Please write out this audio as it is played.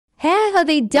Also,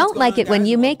 they don't like it when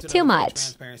you make too much.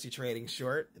 Transparency Trading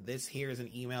Short. This here is an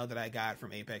email that I got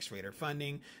from Apex Trader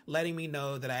Funding letting me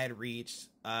know that I had reached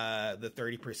the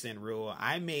 30% rule.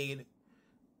 I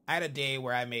had a day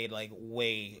where I made like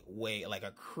way, like a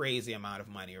crazy amount of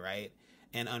money, right?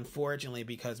 And unfortunately,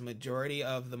 because majority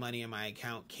of the money in my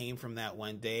account came from that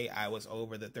one day, I was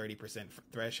over the 30%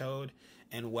 threshold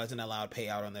and wasn't allowed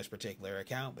payout on this particular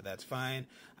account, but that's fine.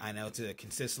 I know to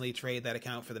consistently trade that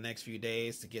account for the next few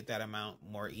days to get that amount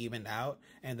more evened out,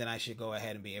 and then I should go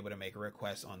ahead and be able to make a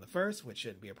request on the first, which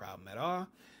shouldn't be a problem at all.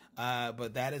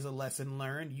 But that is a lesson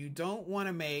learned. You don't want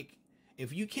to make,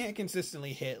 if you can't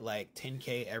consistently hit like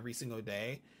 10K every single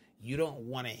day, you don't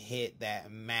want to hit that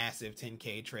massive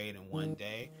 10K trade in one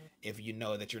day if you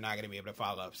know that you're not going to be able to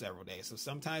follow up several days. So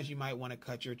sometimes you might want to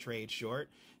cut your trade short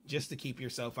just to keep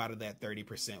yourself out of that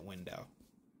 30% window.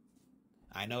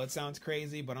 I know it sounds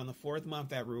crazy, but on the 4th month,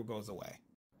 that rule goes away.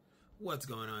 What's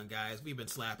going on, guys? We've been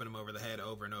slapping them over the head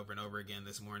over and over and over again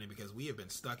this morning because we have been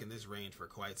stuck in this range for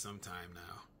quite some time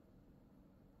now.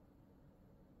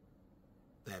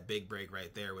 That big break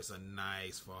right there was a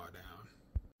nice fall down.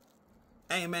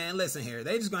 Hey man, listen here.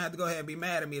 They just gonna have to go ahead and be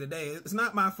mad at me today. It's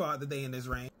not my fault that they in this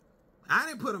range. I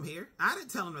didn't put them here. I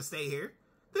didn't tell them to stay here.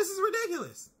 This is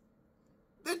ridiculous.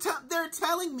 They're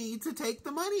telling me to take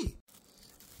the money.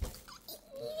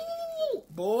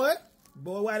 Boy,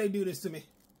 why they do this to me?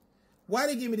 Why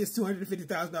they give me this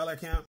 $250,000 account?